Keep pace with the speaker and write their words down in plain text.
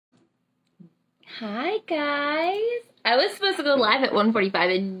Hi guys! I was supposed to go live at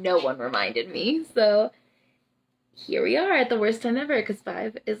 1:45 and no one reminded me, so here we are at the worst time ever, because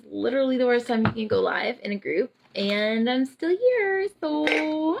 5 is literally the worst time you can go live in a group, and I'm still here,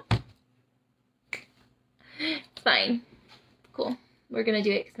 so it's fine. Cool. We're gonna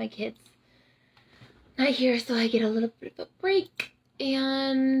do it because my kid's not here, so I get a little bit of a break,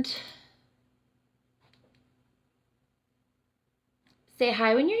 and say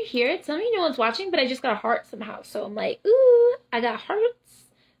hi when you're here. It's not me, no one's watching, but I just got a heart somehow. So I'm like, ooh, I got hearts.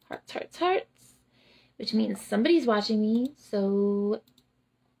 Hearts, hearts, hearts. Which means somebody's watching me. So,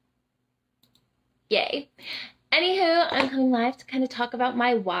 yay. Anywho, I'm coming live to kind of talk about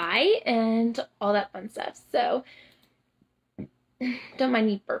my why and all that fun stuff. So, don't mind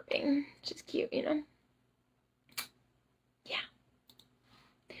me burping. It's just cute, you know? Yeah.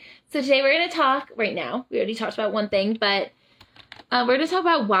 So today we're going to talk, right now, we already talked about one thing, but we're going to talk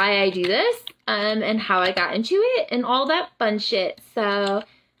about why I do this, and how I got into it, and all that fun shit. So,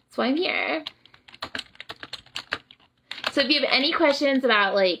 that's why I'm here. So if you have any questions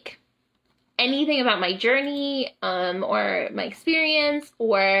about, like, anything about my journey, or my experience,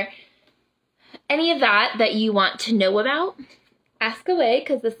 or any of that you want to know about, ask away,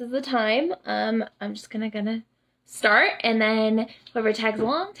 because this is the time. I'm just gonna start, and then whoever tags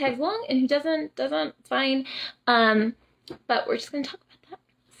along, and who doesn't, it's fine. But we're just going to talk about that.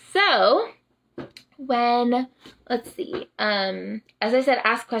 So, let's see, as I said,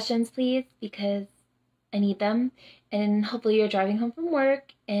 ask questions, please, because I need them. And hopefully you're driving home from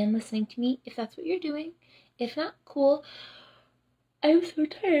work and listening to me, if that's what you're doing. If not, cool. I'm so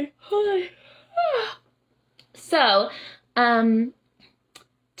tired. Hold on. So,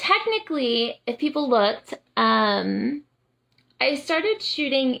 technically, if people looked, I started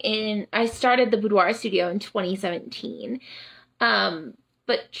the boudoir studio in 2017.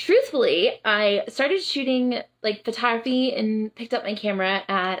 But truthfully, I started shooting like photography and picked up my camera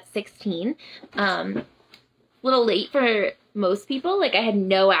at 16. A little late for most people. Like, I had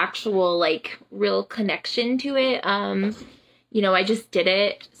no actual like real connection to it. You know, I just did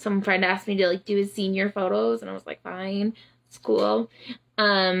it. Some friend asked me to like do his senior photos, and I was like, fine, it's cool.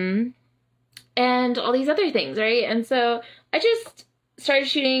 And all these other things, right? And so I just started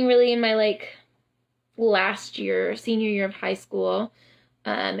shooting really in my like last year, senior year of high school,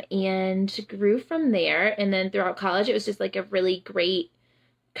 and grew from there. And then throughout college, it was just like a really great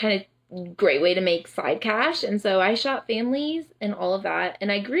way to make side cash. And so I shot families and all of that, and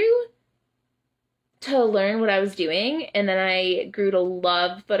I grew to learn what I was doing, and then I grew to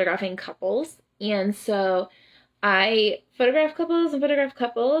love photographing couples. And so I photographed couples,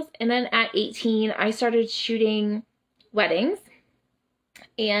 and then at 18, I started shooting weddings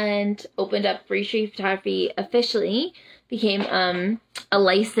and opened up Free Street Photography officially, became a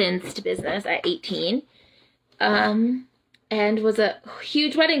licensed business at 18, and was a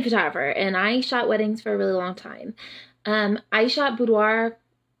huge wedding photographer, and I shot weddings for a really long time. I shot boudoir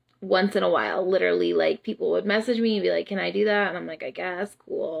once in a while, literally, like, people would message me and be like, can I do that? And I'm like, I guess,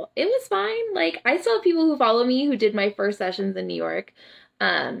 cool. It was fine. Like, I still have people who follow me who did my first sessions in New York,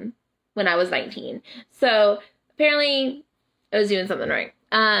 when I was 19. So, apparently, I was doing something right.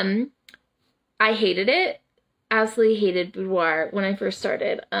 I hated it. Absolutely hated boudoir when I first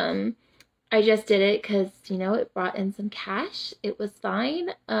started. I just did it because, you know, it brought in some cash. It was fine.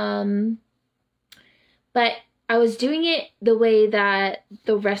 But I was doing it the way that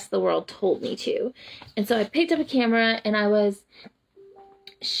the rest of the world told me to. And so I picked up a camera and I was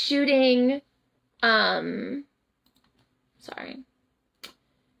shooting, I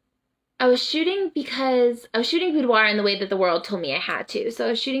was shooting because I was shooting boudoir in the way that the world told me I had to. So I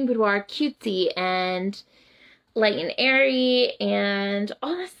was shooting boudoir cutesy and light and airy and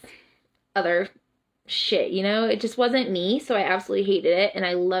all this other shit, you know? It just wasn't me, so I absolutely hated it. And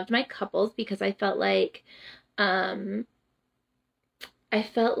I loved my couples because I felt like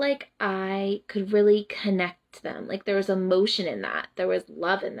I could really connect to them. Like, there was emotion in that. There was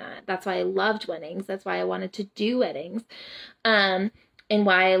love in that. That's why I loved weddings. That's why I wanted to do weddings. And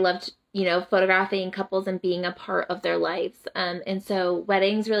why I loved, you know, photographing couples and being a part of their lives. And so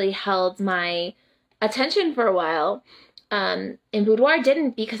weddings really held my attention for a while. And boudoir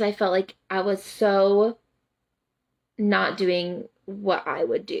didn't, because I felt like I was so not doing what I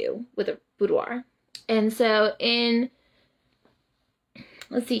would do with a boudoir. And so in,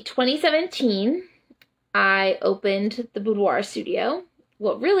 let's see, 2017, I opened the boudoir studio.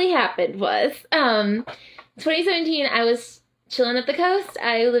 What really happened was, 2017, I was chilling at the coast.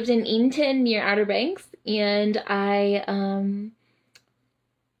 I lived in Eatonton near Outer Banks, and I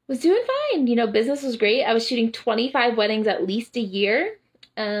was doing fine. You know, business was great. I was shooting 25 weddings at least a year.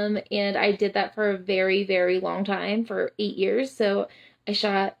 And I did that for a very, very long time, for 8 years. So I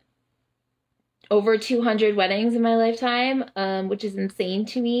shot over 200 weddings in my lifetime, which is insane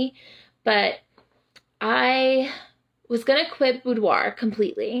to me. But I was gonna quit boudoir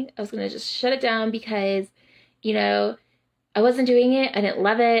completely. I was gonna just shut it down because, you know, I wasn't doing it. I didn't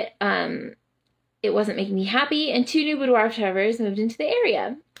love it. It wasn't making me happy. And two new boudoir photographers moved into the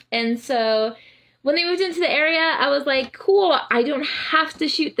area. And so when they moved into the area, I was like, cool, I don't have to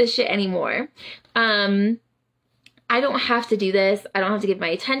shoot this shit anymore. I don't have to do this. I don't have to give my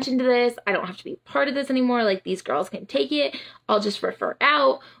attention to this. I don't have to be part of this anymore. Like, these girls can take it. I'll just refer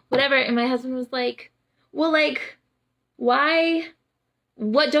out, whatever. And my husband was like, well, like, why?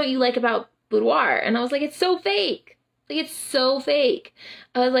 What don't you like about boudoir? And I was like, it's so fake. Like, it's so fake.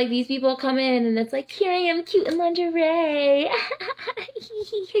 I was like, these people come in and it's like, here I am, cute in lingerie.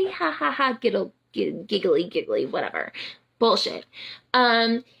 Ha ha ha, giggly, whatever. Bullshit.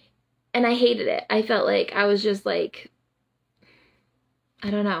 And I hated it. I felt like I was just like, I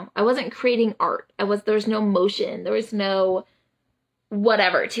don't know. I wasn't creating art. There was no motion. There was no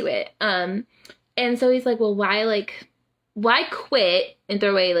whatever to it. And so he's like, well, why quit and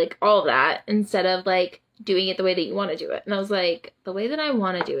throw away like all of that instead of like doing it the way that you want to do it? And I was like, the way that I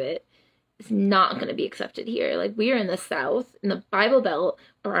want to do it is not going to be accepted here. Like, we are in the South, in the Bible Belt,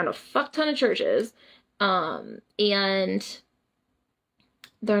 around a fuck ton of churches. And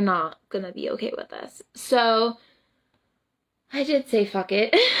they're not going to be okay with this. So I did say fuck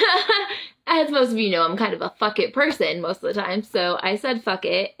it. As most of you know, I'm kind of a fuck it person most of the time. So I said fuck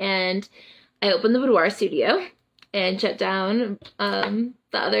it, and I opened the boudoir studio and shut down the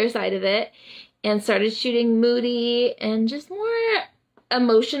other side of it and started shooting moody and just more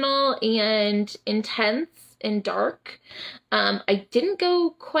emotional and intense and dark. I didn't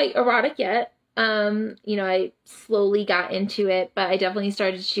go quite erotic yet. You know, I slowly got into it, but I definitely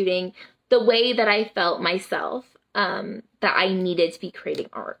started shooting the way that I felt myself, that I needed to be creating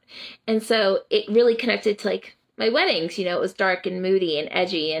art. And so it really connected to like my weddings. You know, it was dark and moody and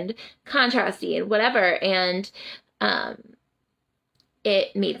edgy and contrasty and whatever. And,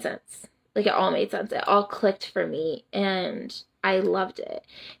 it made sense. Like, it all made sense. It all clicked for me and I loved it.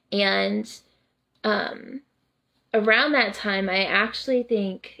 And, around that time, I actually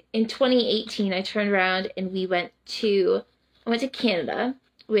think in 2018, I turned around and I went to Canada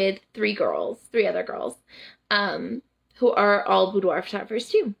with three other girls, who are all boudoir photographers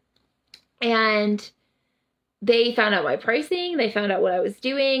too. And they found out my pricing, they found out what I was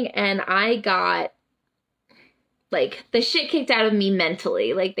doing, and I got like the shit kicked out of me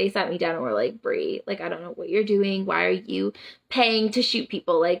mentally. Like, they sat me down and were like, Brie, like, I don't know what you're doing. Why are you paying to shoot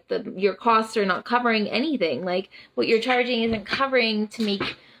people? Like, your costs are not covering anything. Like, what you're charging isn't covering to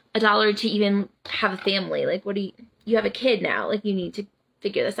make $1 to even have a family. Like, you have a kid now. Like, you need to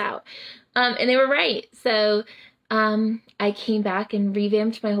figure this out. And they were right. So, I came back and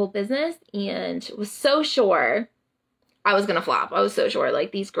revamped my whole business and was so sure I was gonna flop. I was so sure.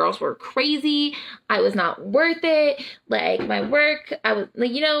 Like, these girls were crazy. I was not worth it. Like, my work, I was like,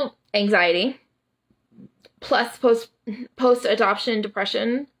 you know, anxiety plus post-adoption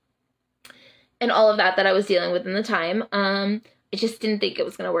depression and all of that I was dealing with in the time. I just didn't think it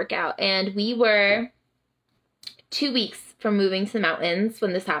was gonna work out. And we were 2 weeks from moving to the mountains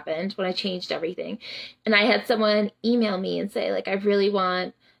when this happened, when I changed everything. And I had someone email me and say, like, I really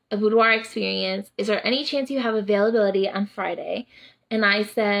want a boudoir experience. Is there any chance you have availability on Friday? And I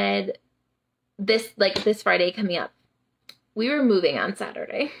said, this Friday coming up. We were moving on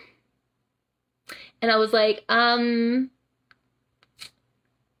Saturday. And I was like, I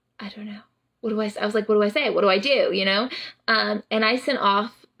don't know. What do I say? I was like, what do I say? What do I do? You know? And I sent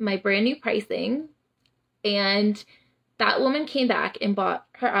off my brand new pricing, and that woman came back and bought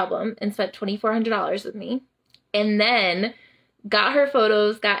her album and spent $2,400 with me. And then got her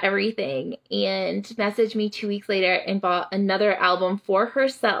photos, got everything, and messaged me 2 weeks later and bought another album for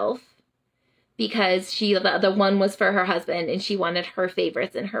herself because the other one was for her husband and she wanted her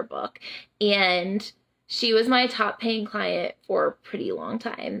favorites in her book. And she was my top paying client for a pretty long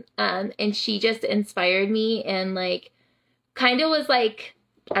time. And she just inspired me and like kind of was like,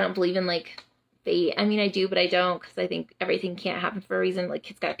 I don't believe in like fate. I mean, I do, but I don't, because I think everything can't happen for a reason. Like,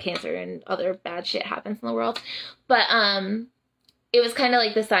 kids got cancer and other bad shit happens in the world. But it was kind of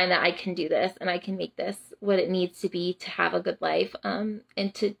like the sign that I can do this and I can make this what it needs to be to have a good life, and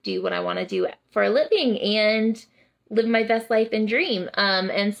to do what I want to do for a living and live my best life and dream.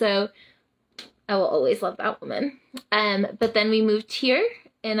 And so I will always love that woman. But then we moved here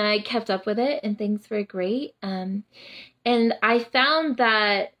and I kept up with it and things were great. And I found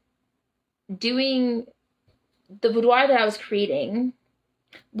that doing the boudoir that I was creating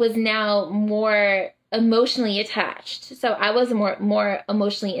was now more emotionally attached. So I was more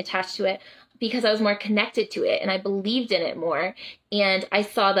emotionally attached to it because I was more connected to it and I believed in it more and I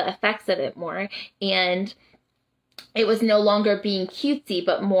saw the effects of it more, and it was no longer being cutesy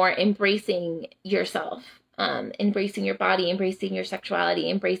but more embracing yourself, embracing your body, embracing your sexuality,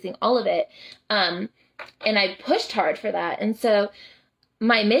 embracing all of it. And I pushed hard for that. And so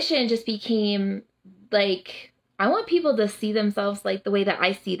my mission just became like, I want people to see themselves like the way that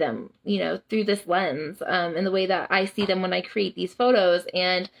I see them, you know, through this lens, and the way that I see them when I create these photos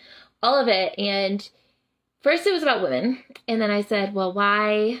and all of it. And first it was about women. And then I said, well,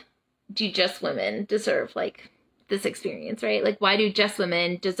 why do just women deserve like this experience, right? Like, why do just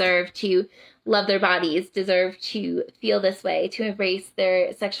women deserve to love their bodies, deserve to feel this way, to embrace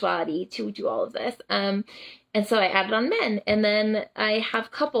their sexuality, to do all of this? And so I added on men, and then I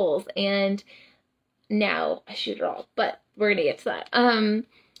have couples, and now I shoot it all, but we're gonna get to that.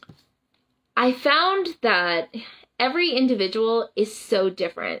 I found that every individual is so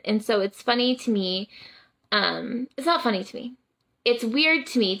different, and so it's funny to me. It's not funny to me. It's weird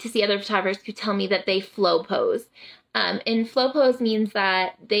to me to see other photographers who tell me that they flow pose. And flow pose means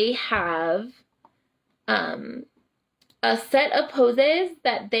that they have a set of poses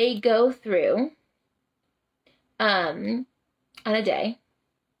that they go through on a day,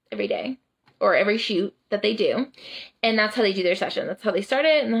 every day, or every shoot that they do. And that's how they do their session. That's how they start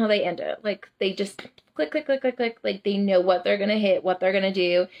it and how they end it. Like, they just click, click, click, click, click. Like, they know what they're going to hit, what they're going to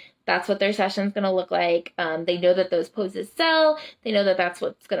do. That's what their session's going to look like. They know that those poses sell. They know that that's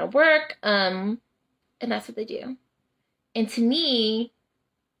what's going to work. And that's what they do. And to me,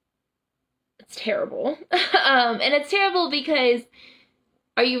 it's terrible. And it's terrible because,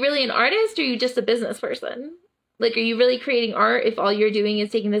 are you really an artist or are you just a business person? Like, are you really creating art if all you're doing is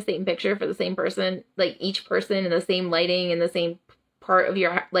taking the same picture for the same person, like each person in the same lighting in the same part of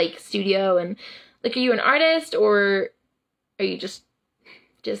your like studio? And like, are you an artist or are you just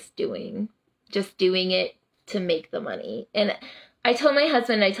doing it to make the money? And I tell my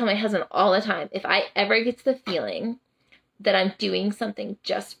husband all the time, if I ever get to the feeling that I'm doing something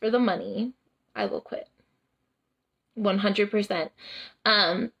just for the money, I will quit. 100%.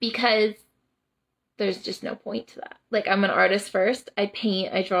 Because there's just no point to that. Like, I'm an artist first. I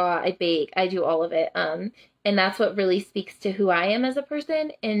paint, I draw, I bake, I do all of it. And that's what really speaks to who I am as a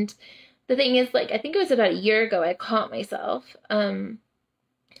person. And the thing is, like, I think it was about a year ago, I caught myself. And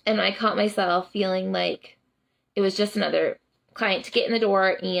I caught myself feeling like it was just another client to get in the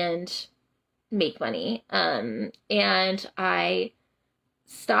door and make money. And I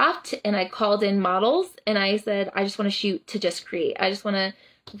stopped and I called in models and I said, I just want to shoot to just create. I just want to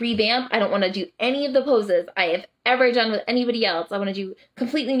revamp. I don't want to do any of the poses I have ever done with anybody else. I want to do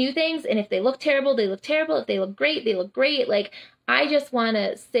completely new things. And if they look terrible, they look terrible. If they look great, they look great. Like, I just want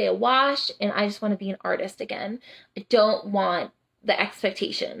to stay awash and I just want to be an artist again. I don't want the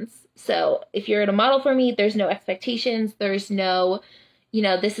expectations. So if you're a model for me, there's no expectations. There's no, you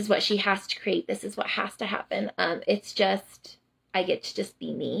know, this is what she has to create. This is what has to happen. It's just, I get to just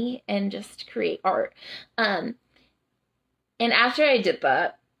be me and just create art. And after I did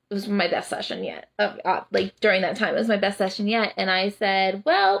that, it was my best session yet. Like, during that time, it was my best session yet. And I said,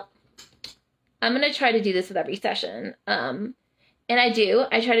 well, I'm going to try to do this with every session. And I do.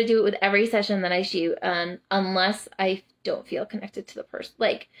 I try to do it with every session that I shoot, unless I don't feel connected to the person.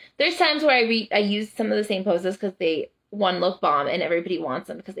 Like, there's times where I use some of the same poses because they, one, look bomb and everybody wants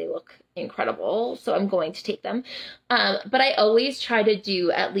them because they look incredible. So I'm going to take them. But I always try to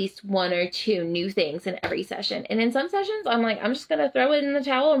do at least one or two new things in every session. And in some sessions, I'm like, I'm just going to throw it in the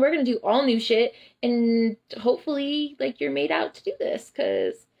towel and we're going to do all new shit. And hopefully, like, you're made out to do this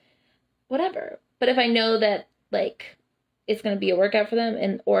because whatever. But if I know that, like, it's going to be a workout for them,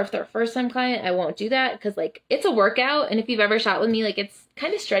 and or if they're a first time client, I won't do that because, like, it's a workout. And if you've ever shot with me, like, it's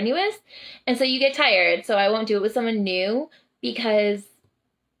kind of strenuous. And so you get tired. So I won't do it with someone new because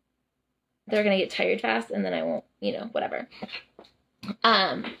they're going to get tired fast and then I won't, you know, whatever.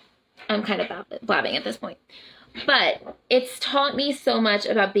 I'm kind of blabbing at this point. But it's taught me so much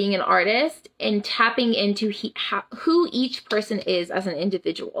about being an artist and tapping into who each person is as an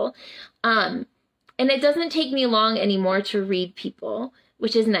individual. And it doesn't take me long anymore to read people,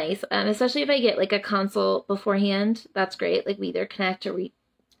 which is nice. Especially if I get like a consult beforehand, that's great. Like, we either connect or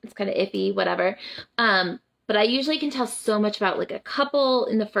it's kind of iffy, whatever. But I usually can tell so much about like a couple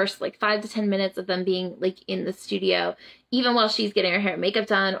in the first like 5 to 10 minutes of them being like in the studio, even while she's getting her hair and makeup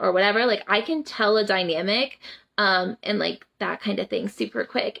done or whatever. Like, I can tell a dynamic, and like that kind of thing super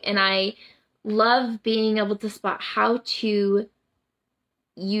quick. And I love being able to spot how to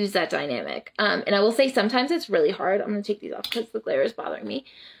use that dynamic. And I will say sometimes it's really hard. I'm going to take these off because the glare is bothering me.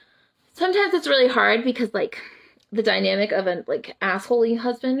 Sometimes it's really hard because like the dynamic of a like assholey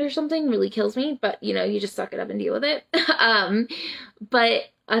husband or something really kills me, but you know, you just suck it up and deal with it. But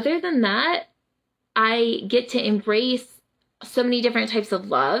other than that, I get to embrace so many different types of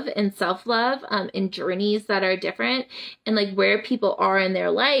love and self-love, and journeys that are different, and like where people are in their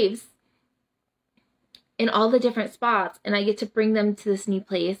lives in all the different spots. And I get to bring them to this new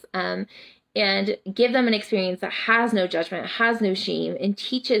place, and give them an experience that has no judgment, has no shame, and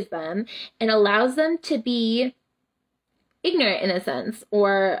teaches them and allows them to be ignorant in a sense,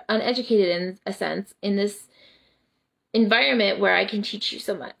 or uneducated in a sense, in this environment where I can teach you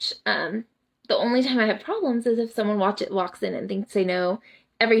so much. The only time I have problems is if someone walks in and thinks they know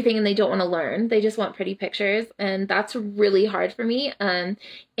everything and they don't want to learn. They just want pretty pictures, and that's really hard for me. In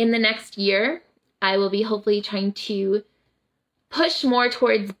the next year, I will be hopefully trying to push more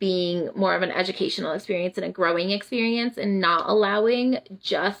towards being more of an educational experience and a growing experience, and not allowing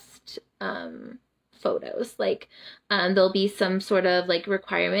just photos. Like there'll be some sort of like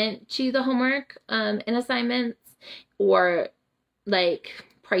requirement to the homework and assignments, or like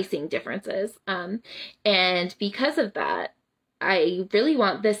pricing differences. And because of that, I really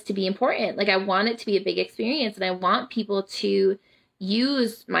want this to be important. Like I want it to be a big experience, and I want people to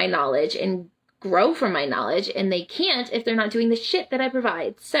use my knowledge and grow from my knowledge, and they can't if they're not doing the shit that I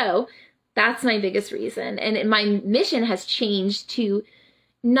provide. So that's my biggest reason. And my mission has changed to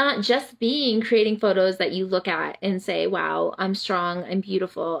not just being creating photos that you look at and say, wow, I'm strong, I'm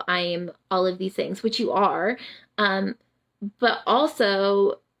beautiful, I'm all of these things, which you are, but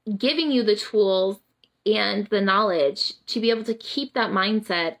also giving you the tools and the knowledge to be able to keep that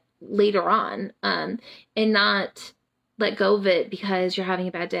mindset later on, and not let go of it because you're having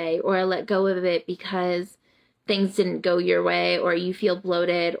a bad day, or let go of it because things didn't go your way, or you feel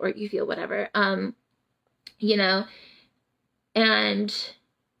bloated, or you feel whatever, you know. And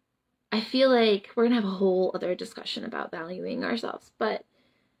I feel like we're gonna have a whole other discussion about valuing ourselves, but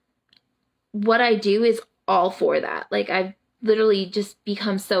what I do is all for that. Like I've literally just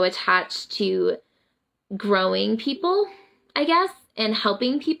become so attached to growing people, I guess, and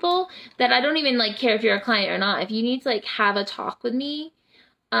helping people, that I don't even like care if you're a client or not. If you need to like have a talk with me,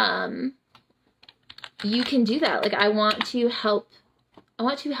 you can do that. Like I want to help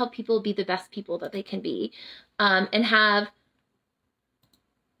people be the best people that they can be, and have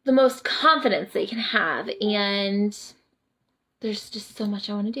the most confidence they can have. And there's just so much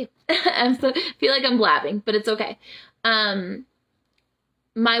I want to do. I feel like I'm blabbing, but it's okay. My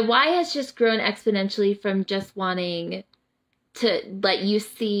why has just grown exponentially from just wanting to let you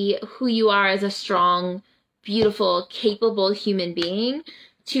see who you are as a strong, beautiful, capable human being,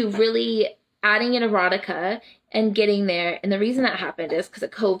 to really adding in erotica and getting there. And the reason that happened is because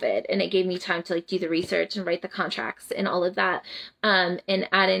of COVID, and it gave me time to like do the research and write the contracts and all of that. And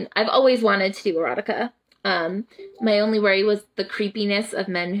add in, I've always wanted to do erotica. My only worry was the creepiness of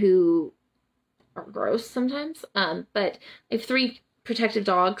men who are gross sometimes. But I have 3 protective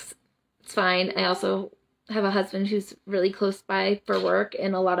dogs. It's fine. I also have a husband who's really close by for work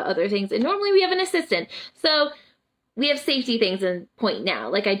and a lot of other things. And normally we have an assistant. So we have safety things in point now.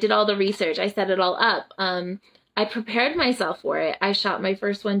 Like I did all the research. I set it all up. I prepared myself for it. I shot my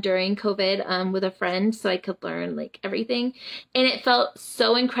first one during COVID with a friend so I could learn like everything. And it felt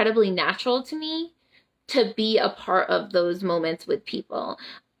so incredibly natural to me to be a part of those moments with people.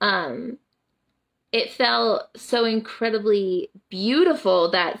 It felt so incredibly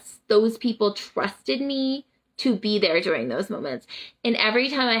beautiful that those people trusted me to be there during those moments. And every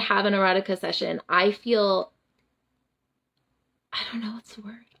time I have an erotica session, I feel, I don't know what's the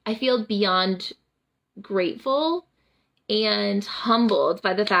word. I feel beyond grateful and humbled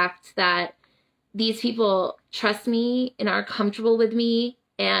by the fact that these people trust me and are comfortable with me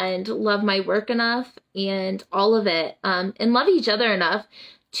and love my work enough and all of it, and love each other enough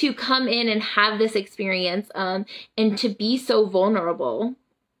to come in and have this experience, and to be so vulnerable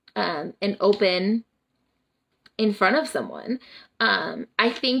and open in front of someone. I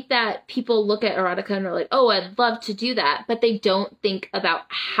think that people look at erotica and are like, oh, I'd love to do that, but they don't think about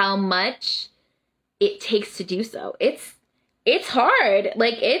how much it takes to do so. It's hard.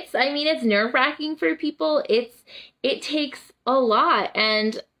 Like it's nerve-wracking for people. It takes a lot.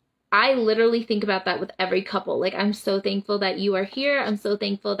 And I literally think about that with every couple. Like, I'm so thankful that you are here. I'm so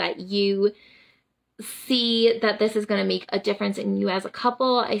thankful that you see that this is going to make a difference in you as a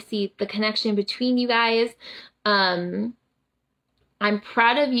couple. I see the connection between you guys. I'm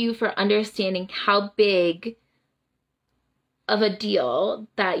proud of you for understanding how big of a deal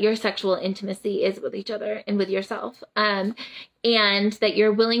that your sexual intimacy is with each other and with yourself. And that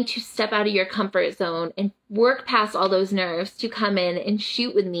you're willing to step out of your comfort zone and work past all those nerves to come in and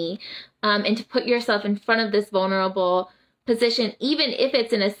shoot with me, and to put yourself in front of this vulnerable position, even if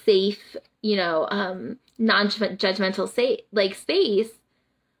it's in a safe, non-judgmental space.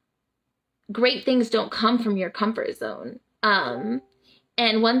 Great things don't come from your comfort zone. And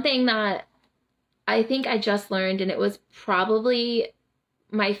one thing that I think I just learned, and it was probably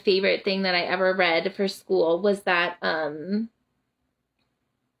my favorite thing that I ever read for school, was that, trying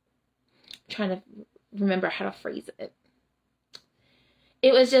to remember how to phrase it.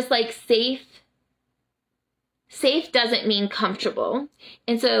 It was just like safe doesn't mean comfortable.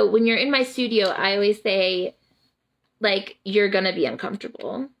 And so when you're in my studio, I always say, like, you're gonna be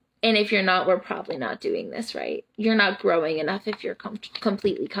uncomfortable. And if you're not, we're probably not doing this right. You're not growing enough if you're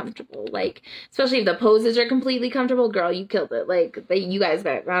completely comfortable. Like, especially if the poses are completely comfortable, girl, you killed it. Like, you guys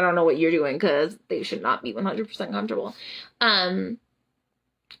got, I don't know what you're doing, because they should not be 100% comfortable.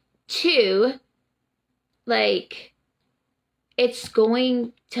 2, like, it's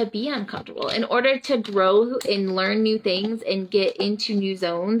going to be uncomfortable. In order to grow and learn new things and get into new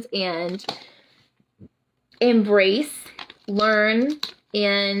zones and embrace, learn,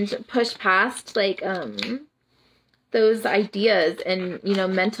 and push past, like, those ideas and,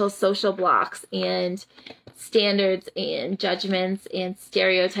 mental social blocks and standards and judgments and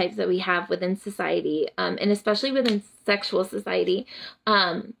stereotypes that we have within society, and especially within sexual society.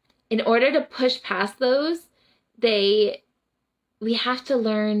 In order to push past those, we have to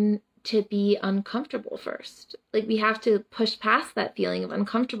learn to be uncomfortable first. Like, we have to push past that feeling of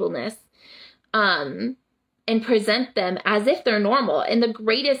uncomfortableness, and present them as if they're normal. And the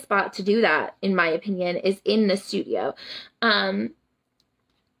greatest spot to do that, in my opinion, is in the studio. And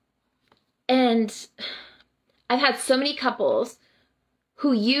I've had so many couples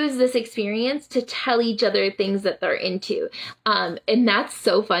who use this experience to tell each other things that they're into. And that's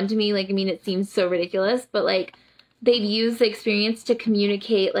so fun to me. Like, I mean, it seems so ridiculous, but, like, they've used the experience to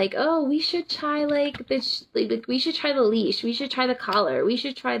communicate, like, oh, we should try, like, this, like, we should try the leash, we should try the collar, we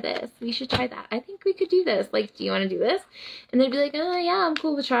should try this, we should try that. I think we could do this. Like, do you want to do this? And they'd be like, oh, yeah, I'm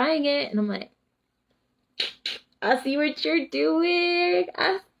cool with trying it. And I'm like, I see what you're doing.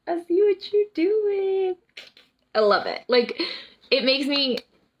 I see what you're doing. I love it. Like, it makes me,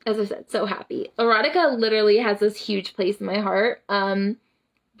 as I said, so happy. Erotica literally has this huge place in my heart.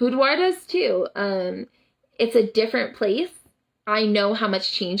 Boudoir does too. It's a different place. I know how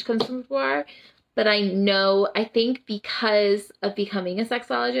much change comes from boudoir, but I think because of becoming a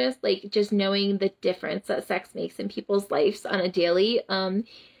sexologist, like, just knowing the difference that sex makes in people's lives on a daily, I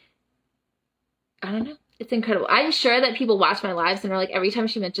don't know. It's incredible. I'm sure that people watch my lives and are like, every time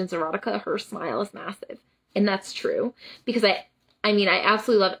she mentions erotica, her smile is massive. And that's true, because I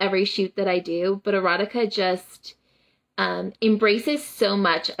absolutely love every shoot that I do, but erotica just embraces so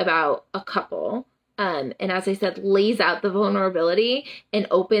much about a couple. And as I said, lays out the vulnerability and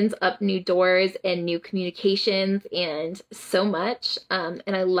opens up new doors and new communications and so much. And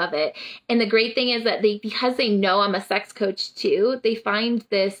I love it. And the great thing is that because they know I'm a sex coach too, they find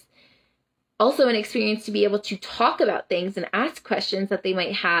this also an experience to be able to talk about things and ask questions that they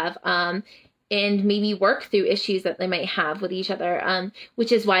might have, and maybe work through issues that they might have with each other,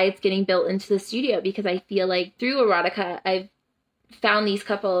 which is why it's getting built into the studio, because I feel like through erotica, I've found these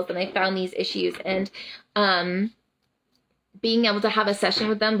couples and I found these issues, and being able to have a session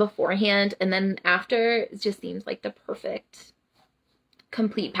with them beforehand and then after, it just seems like the perfect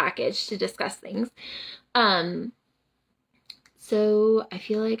complete package to discuss things. So I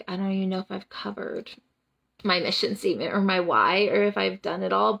feel like I don't even know if I've covered my mission statement or my why, or if I've done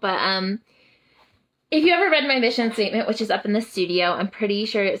it all, but if you ever read my mission statement, which is up in the studio, I'm pretty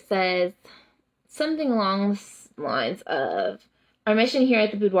sure it says something along the lines of, our mission here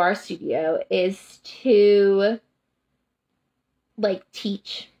at the Boudoir Studio is to, like,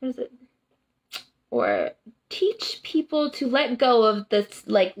 teach people to let go of this,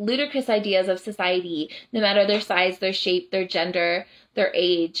 like, ludicrous ideas of society, no matter their size, their shape, their gender, their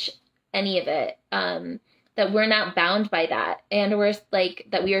age, any of it, that we're not bound by that, and we're, like,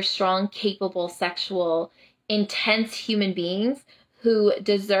 that we are strong, capable, sexual, intense human beings who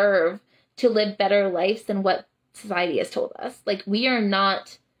deserve to live better lives than what society has told us. Like, we are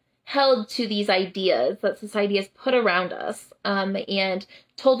not held to these ideas that society has put around us, and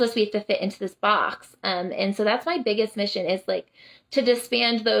told us we have to fit into this box. And so that's my biggest mission, is, like, to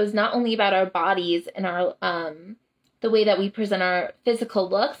disband those, not only about our bodies and our, the way that we present our physical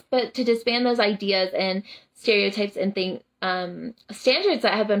looks, but to disband those ideas and stereotypes and standards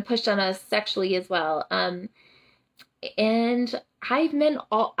that have been pushed on us sexually as well. And I've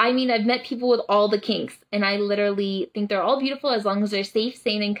met people with all the kinks, and I literally think they're all beautiful as long as they're safe,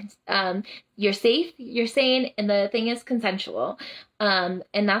 sane, and you're safe, you're sane, and the thing is consensual. And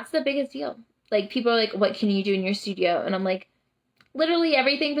that's the biggest deal. Like, people are like, what can you do in your studio? And I'm like, literally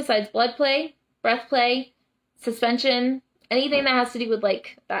everything besides blood play, breath play, suspension, anything that has to do with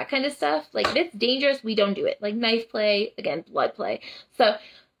like that kind of stuff. Like, if it's dangerous, we don't do it. Like knife play, again, blood play. So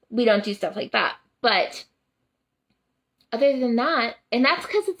we don't do stuff like that. But other than that, and that's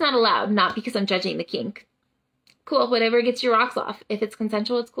because it's not allowed, not because I'm judging the kink. Cool, whatever gets your rocks off. If it's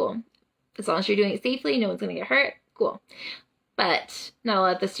consensual, it's cool. As long as you're doing it safely, no one's gonna get hurt, cool. But not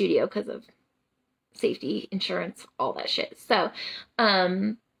allowed at the studio because of safety, insurance, all that shit. So,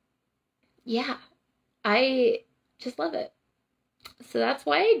 yeah, I just love it. So that's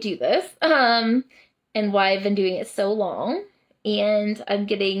why I do this, and why I've been doing it so long. And I'm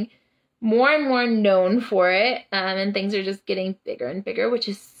getting more and more known for it, and things are just getting bigger and bigger, which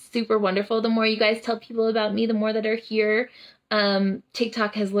is super wonderful. The more you guys tell people about me, the more that are here.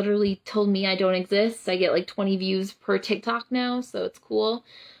 TikTok has literally told me I don't exist. I get like 20 views per TikTok now, so it's cool.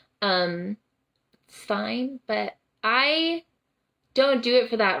 It's fine, but I don't do it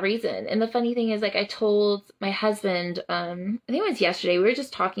for that reason. And the funny thing is, like, I told my husband, I think it was yesterday, we were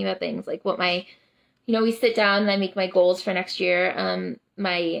just talking about things like what my, we sit down and I make my goals for next year,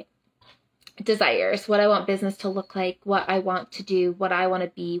 my desires, what I want business to look like, what I want to do, what I want to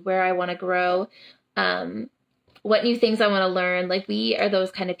be, where I want to grow, what new things I want to learn. Like, we are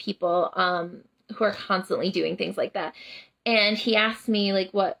those kind of people who are constantly doing things like that. And he asked me like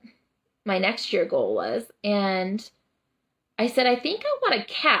what my next year goal was, and I said, I think I want a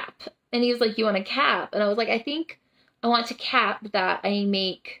cap. And he was like, you want a cap? And I was like, I think I want to cap that I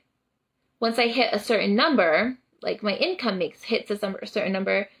make, once I hit a certain number, like my income hits a certain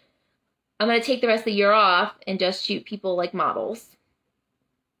number, I'm going to take the rest of the year off and just shoot people like models.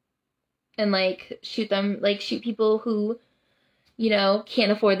 And like shoot people who,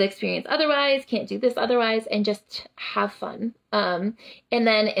 can't afford the experience otherwise, can't do this otherwise, and just have fun. And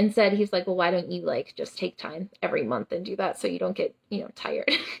then instead he's like, well, why don't you like just take time every month and do that so you don't get,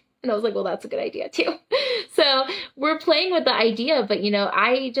 tired. And I was like, well, that's a good idea too. So we're playing with the idea, but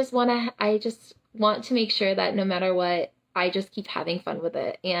I just want to make sure that no matter what, I just keep having fun with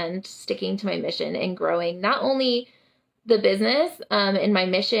it and sticking to my mission and growing not only the business and my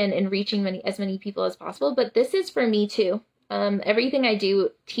mission and reaching as many people as possible, but this is for me too. Everything I do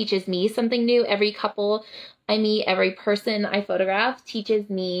teaches me something new. Every couple I meet, every person I photograph teaches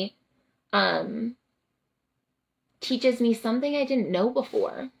me something I didn't know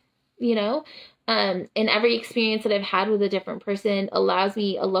before, and every experience that I've had with a different person allows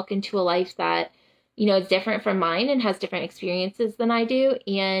me a look into a life that, is different from mine and has different experiences than I do.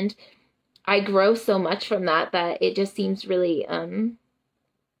 And I grow so much from that it just seems really,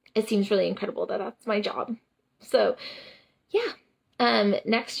 incredible that that's my job. So yeah,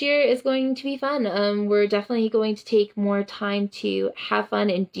 next year is going to be fun. We're definitely going to take more time to have fun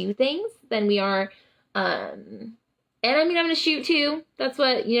and do things than we are. And I'm going to shoot too. That's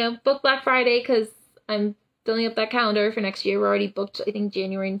what, book Black Friday, because I'm filling up that calendar for next year. We're already booked, I think,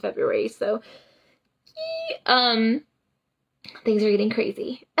 January and February. So, things are getting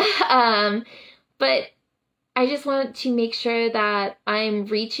crazy. But I just want to make sure that I'm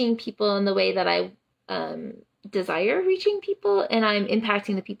reaching people in the way that I, desire reaching people, and I'm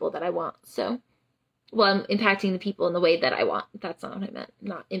impacting the people that I want. So, I'm impacting the people in the way that I want. That's not what I meant.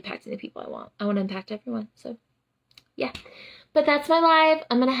 Not impacting the people I want. I want to impact everyone. So, yeah. But that's my live.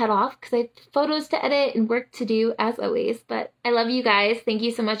 I'm going to head off because I have photos to edit and work to do, as always. But I love you guys. Thank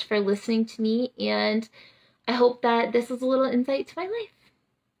you so much for listening to me, and I hope that this was a little insight to my life.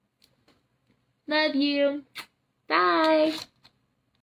 Love you. Bye.